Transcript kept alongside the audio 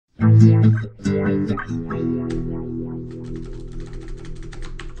Hey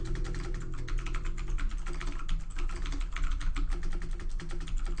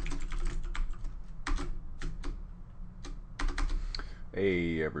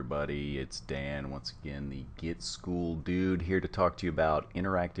everybody, it's Dan once again, the Git School dude, here to talk to you about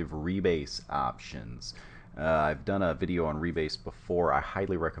interactive rebase options. I've done a video on rebase before. I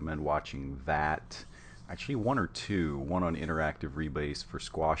highly recommend watching that. Actually one or two, one on interactive rebase for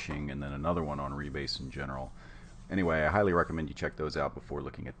squashing and then another one on rebase in general. Anyway, I highly recommend you check those out before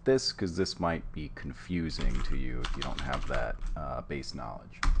looking at this, because this might be confusing to you if you don't have that base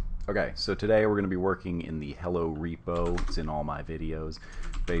knowledge. Okay, so today we're going to be working in the Hello repo. It's in all my videos.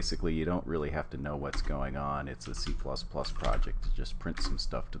 Basically, you don't really have to know what's going on. It's a C++ project to just print some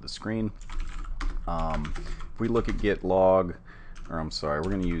stuff to the screen. If we look at Git Log, or I'm sorry,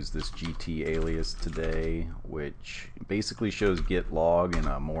 we're going to use this GT alias today, which basically shows Git Log in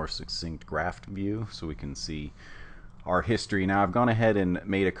a more succinct graph view, so we can see our history. Now, I've gone ahead and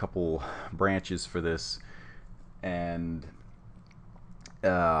made a couple branches for this, and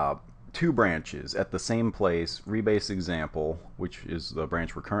two branches at the same place: rebase example, which is the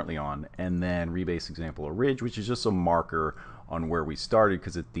branch we're currently on, and then rebase example orig, which is just a marker on where we started,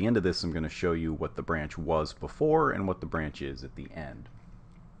 because at the end of this I'm going to show you what the branch was before and what the branch is at the end.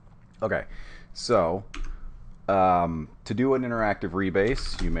 Okay, so to do an interactive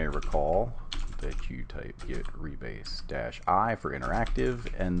rebase, you may recall that you type git rebase -I for interactive,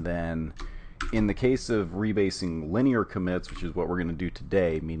 and then in the case of rebasing linear commits, which is what we're going to do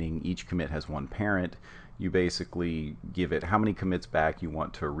today, meaning each commit has one parent, you basically give it how many commits back you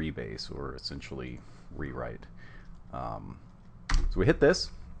want to rebase, or essentially rewrite. So we hit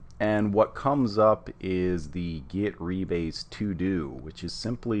this, and what comes up is the git rebase to do, which is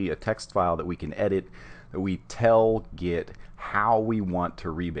simply a text file that we can edit, that we tell Git how we want to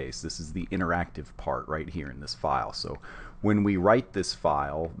rebase. This is the interactive part right here in this file. So when we write this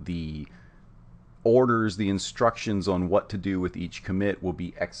file, the orders, the instructions on what to do with each commit will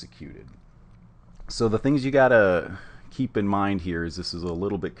be executed. So the things you gotta keep in mind here is this is a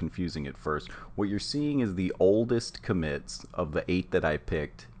little bit confusing at first. What you're seeing is the oldest commits of the 8 that I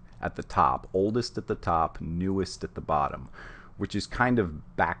picked at the top. Oldest at the top, newest at the bottom, which is kind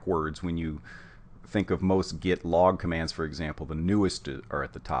of backwards when you think of most Git log commands. For example, the newest are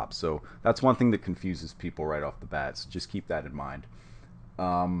at the top. So that's one thing that confuses people right off the bat, so just keep that in mind.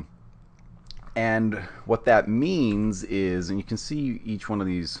 And what that means is, and you can see each one of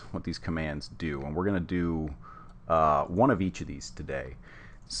these, what these commands do, and we're going to do one of each of these today.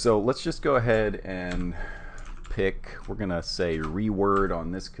 So let's just go ahead and pick, we're going to say reword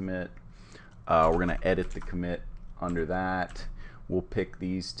on this commit. We're going to edit the commit under that. We'll pick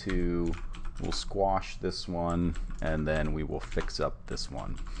these two, we'll squash this one, and then we will fix up this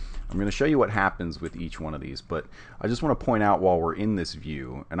one. I'm going to show you what happens with each one of these, but I just want to point out while we're in this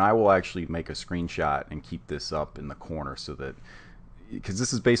view, and I will actually make a screenshot and keep this up in the corner so that, because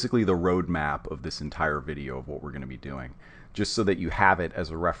this is basically the roadmap of this entire video of what we're going to be doing, just so that you have it as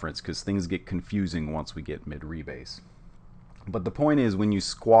a reference, because things get confusing once we get mid-rebase. But the point is, when you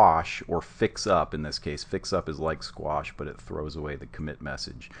squash, or fix up in this case, fix up is like squash, but it throws away the commit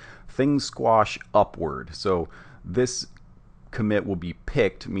message. Things squash upward. So this commit will be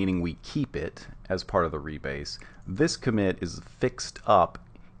picked, meaning we keep it as part of the rebase. This commit is fixed up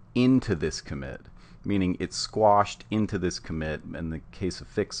into this commit, meaning it's squashed into this commit. In the case of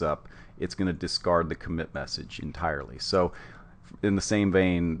fix up, it's going to discard the commit message entirely. So in the same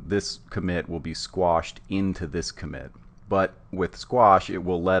vein, this commit will be squashed into this commit. But with squash, it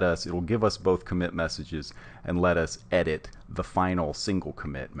will give us both commit messages and let us edit the final single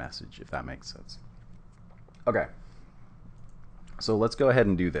commit message, if that makes sense. Okay. So let's go ahead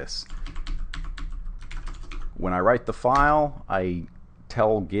and do this. When I write the file, I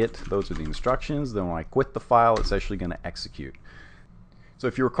tell Git those are the instructions. Then when I quit the file, it's actually going to execute. So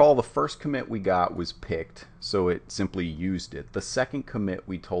if you recall, the first commit we got was picked, so it simply used it. The second commit,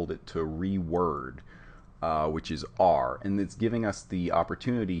 we told it to reword, which is R, and it's giving us the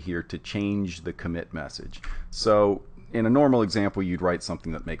opportunity here to change the commit message. So in a normal example, you'd write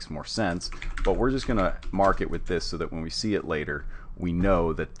something that makes more sense, but we're just going to mark it with this so that when we see it later, we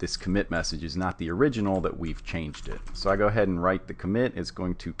know that this commit message is not the original, that we've changed it. So I go ahead and write the commit. It's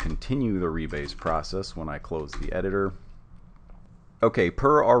going to continue the rebase process when I close the editor. Okay,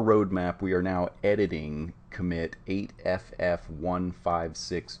 per our roadmap, we are now editing commit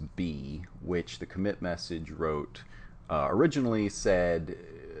 8FF156B, which the commit message wrote originally said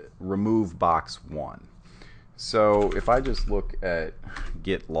remove box 1. So if I just look at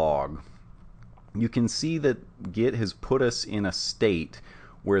Git Log, you can see that Git has put us in a state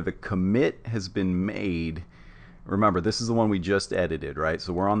where the commit has been made. Remember, this is the one we just edited, right?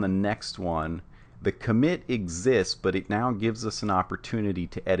 So we're on the next one. The commit exists, but it now gives us an opportunity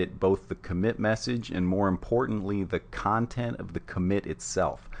to edit both the commit message and, more importantly, the content of the commit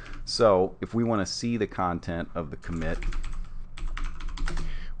itself. So if we want to see the content of the commit,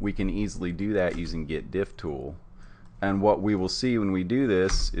 we can easily do that using Git diff tool. And what we will see when we do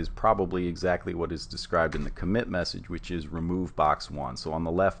this is probably exactly what is described in the commit message, which is remove box 1. So on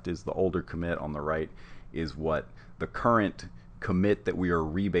the left is the older commit, on the right is what the current commit that we are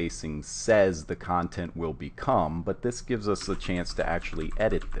rebasing says the content will become, but this gives us a chance to actually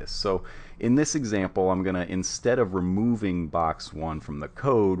edit this. So in this example, I'm going to, instead of removing box 1 from the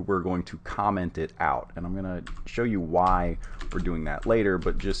code, we're going to comment it out. And I'm going to show you why we're doing that later,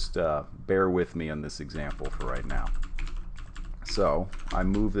 but just bear with me on this example for right now. So I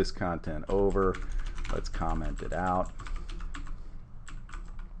move this content over. Let's comment it out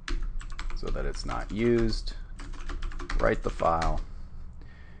so that it's not used. Write the file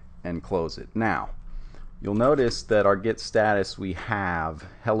and close it. Now you'll notice that our git status, we have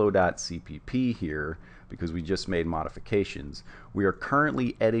hello.cpp here because we just made modifications. We are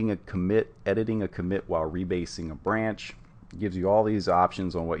currently editing a commit while rebasing a branch. It gives you all these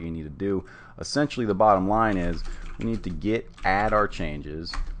options on what you need to do. Essentially the bottom line is we need to git add our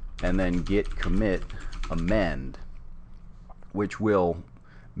changes and then git commit amend, which will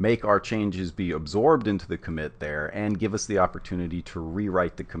make our changes be absorbed into the commit there and give us the opportunity to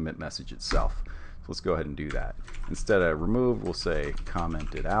rewrite the commit message itself. So let's go ahead and do that. Instead of remove, we'll say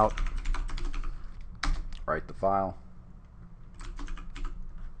comment it out, write the file.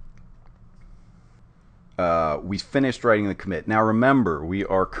 We finished writing the commit. Now remember, we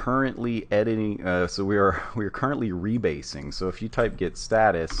are currently editing, so we are currently rebasing. So if you type git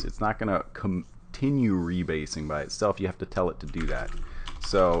status, it's not going to continue rebasing by itself. You have to tell it to do that.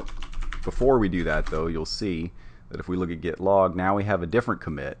 So before we do that though, you'll see that if we look at Git Log, now we have a different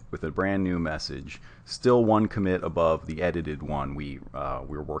commit with a brand new message, still one commit above the edited one we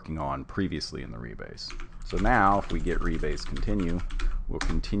were working on previously in the rebase. So now if we git rebase continue, we'll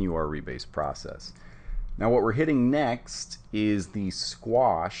continue our rebase process. Now what we're hitting next is the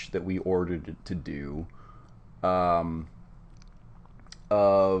squash that we ordered it to do so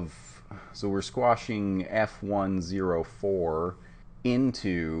we're squashing F104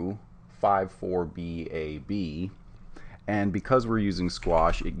 into 54BAB, and because we're using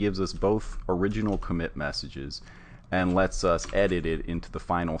squash, it gives us both original commit messages and lets us edit it into the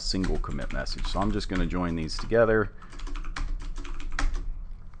final single commit message. So I'm just going to join these together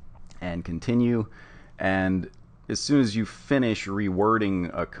and continue, and as soon as you finish rewording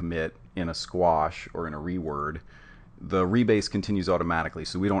a commit in a squash or in a reword, the rebase continues automatically,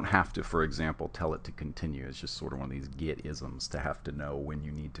 so we don't have to, for example, tell it to continue. It's just sort of one of these Git isms to have to know when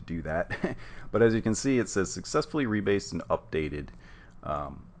you need to do that. But as you can see, it says successfully rebased and updated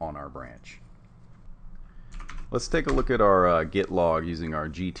on our branch. Let's take a look at our Git log using our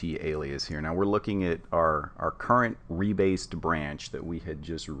GT alias here. Now we're looking at our current rebased branch that we had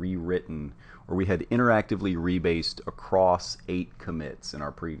just rewritten, or we had interactively rebased across 8 commits in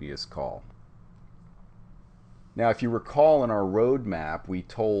our previous call. Now if you recall, in our roadmap we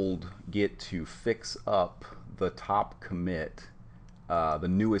told Git to fix up the top commit, the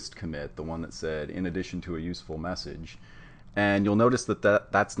newest commit, the one that said in addition to a useful message, and you'll notice that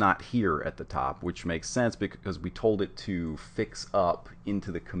that's not here at the top, which makes sense because we told it to fix up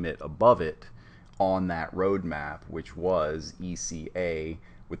into the commit above it on that roadmap, which was ECA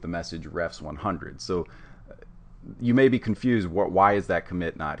with the message refs 100. So you may be confused, why is that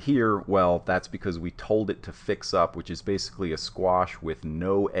commit not here? Well, that's because we told it to fix up, which is basically a squash with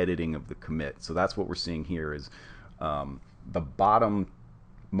no editing of the commit. So that's what we're seeing here is the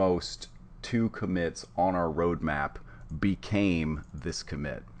bottom-most 2 commits on our roadmap became this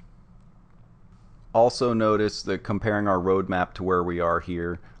commit. Also notice that comparing our roadmap to where we are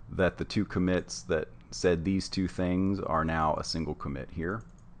here, that the 2 commits that said these 2 things are now a single commit here.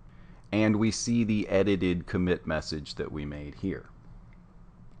 And we see the edited commit message that we made here.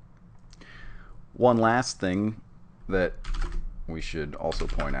 One last thing that we should also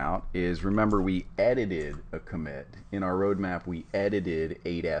point out is, remember, we edited a commit. In our roadmap we edited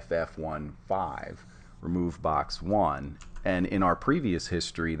 8FF15, remove box 1, and in our previous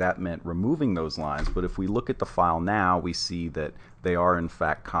history that meant removing those lines, but if we look at the file now we see that they are in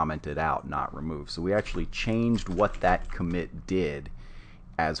fact commented out, not removed. So we actually changed what that commit did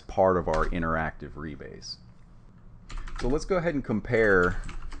as part of our interactive rebase. So let's go ahead and compare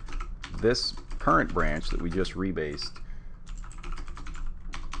this current branch that we just rebased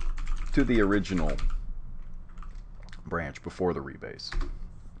to the original branch before the rebase.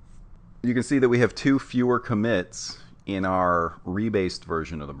 You can see that we have 2 fewer commits in our rebased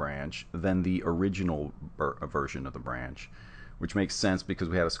version of the branch than the original version of the branch, which makes sense because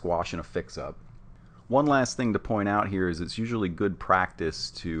we had a squash and a fix-up. One last thing to point out here is it's usually good practice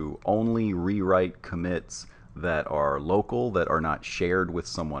to only rewrite commits that are local, that are not shared with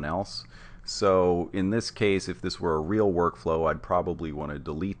someone else. So in this case, if this were a real workflow, I'd probably want to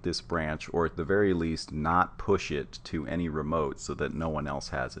delete this branch, or at the very least not push it to any remote so that no one else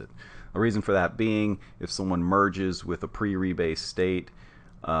has it. The reason for that being, if someone merges with a pre-rebase state,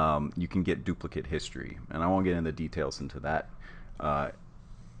 you can get duplicate history. And I won't get into details into that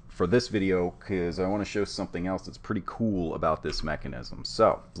for this video, because I want to show something else that's pretty cool about this mechanism.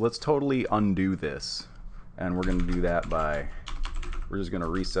 So let's totally undo this, and we're going to do that by, we're just going to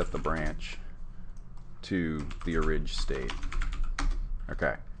reset the branch to the orig state.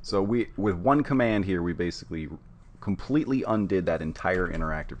 Okay, so with one command here, we basically completely undid that entire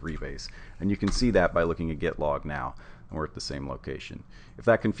interactive rebase, and you can see that by looking at Git Log now, and we're at the same location. If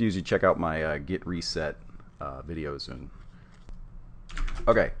that confused you, check out my Git reset videos.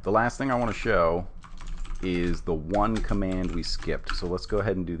 Okay, the last thing I want to show is the one command we skipped. So let's go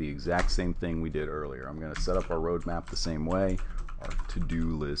ahead and do the exact same thing we did earlier. I'm going to set up our roadmap the same way, our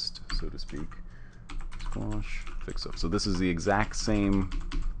to-do list, so to speak. Squash, fix up. So this is the exact same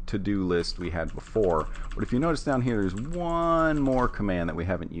to-do list we had before, but if you notice down here, there's one more command that we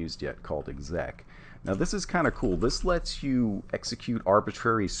haven't used yet called exec. Now this is kind of cool. This lets you execute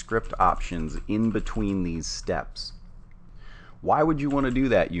arbitrary script options in between these steps. Why would you want to do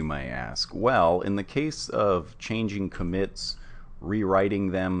that, you may ask? Well, in the case of changing commits,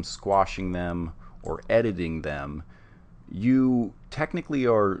 rewriting them, squashing them, or editing them, you technically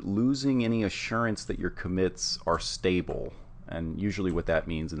are losing any assurance that your commits are stable. And usually what that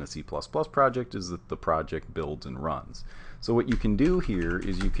means in a C++ project is that the project builds and runs. So what you can do here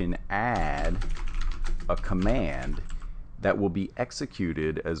is you can add a command that will be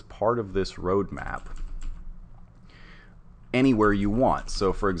executed as part of this roadmap anywhere you want.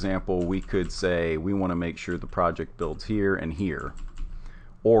 So for example, we could say we want to make sure the project builds here and here,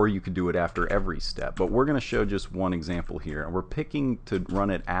 or you could do it after every step, but we're going to show just one example here, and we're picking to run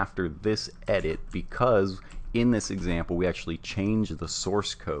it after this edit because in this example we actually change the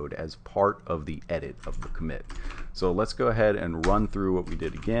source code as part of the edit of the commit. So let's go ahead and run through what we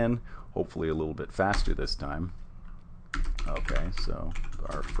did again, hopefully a little bit faster this time. Okay, so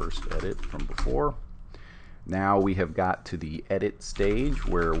our first edit from before. Now we have got to the edit stage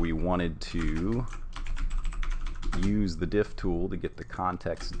where we wanted to use the diff tool to get the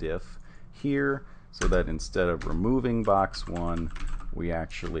context diff here, so that instead of removing box 1, we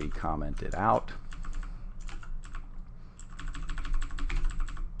actually comment it out.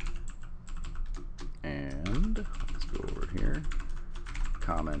 And let's go over here,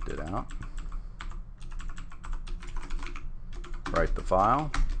 comment it out, write the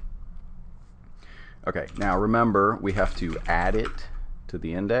file. Okay, now remember we have to add it to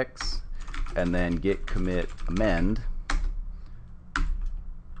the index and then git commit amend,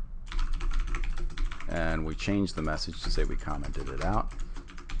 and we change the message to say we commented it out.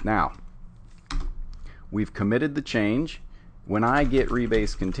 Now we've committed the change. When I git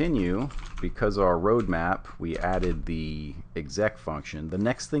rebase continue, because our roadmap we added the exec function, the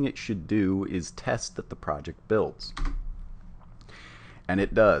next thing it should do is test that the project builds. And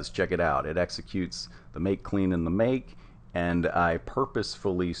it does. Check it out. It executes the make clean and the make, and I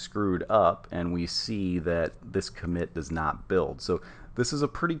purposefully screwed up, and we see that this commit does not build. So this is a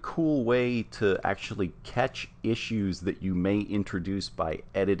pretty cool way to actually catch issues that you may introduce by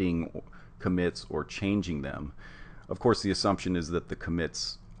editing commits or changing them. Of course, the assumption is that the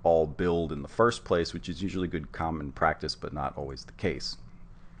commits all build in the first place, which is usually good common practice, but not always the case.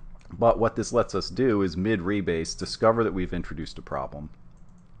 But what this lets us do is mid-rebase discover that we've introduced a problem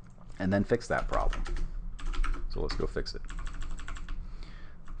and then fix that problem. So let's go fix it.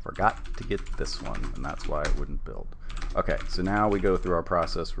 Forgot to get this one, and that's why it wouldn't build. Okay, so now we go through our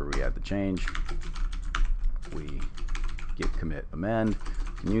process where we add the change. We git commit amend,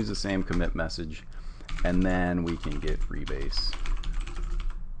 and use the same commit message, and then we can git rebase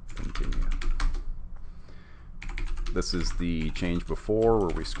continue. This is the change before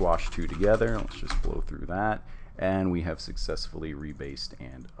where we squashed 2 together. Let's just blow through that, and we have successfully rebased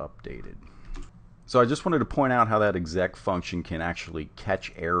and updated. So I just wanted to point out how that exec function can actually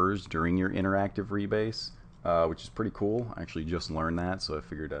catch errors during your interactive rebase, which is pretty cool. I actually just learned that, so I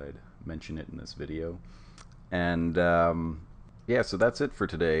figured I'd mention it in this video. And yeah, so that's it for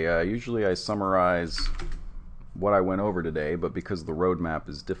today. Usually I summarize what I went over today, but because the roadmap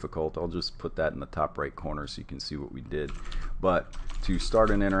is difficult, I'll just put that in the top right corner so you can see what we did. But to start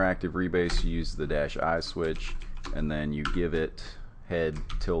an interactive rebase, you use the -I switch, and then you give it head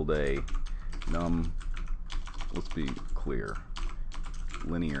tilde num, let's be clear,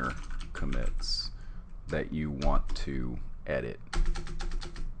 linear commits that you want to edit.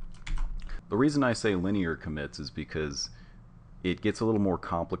 The reason I say linear commits is because it gets a little more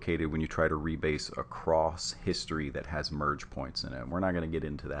complicated when you try to rebase across history that has merge points in it. We're not going to get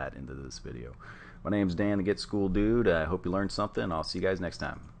into that into this video. My name's Dan, the Git School Dude. I hope you learned something. I'll see you guys next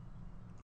time.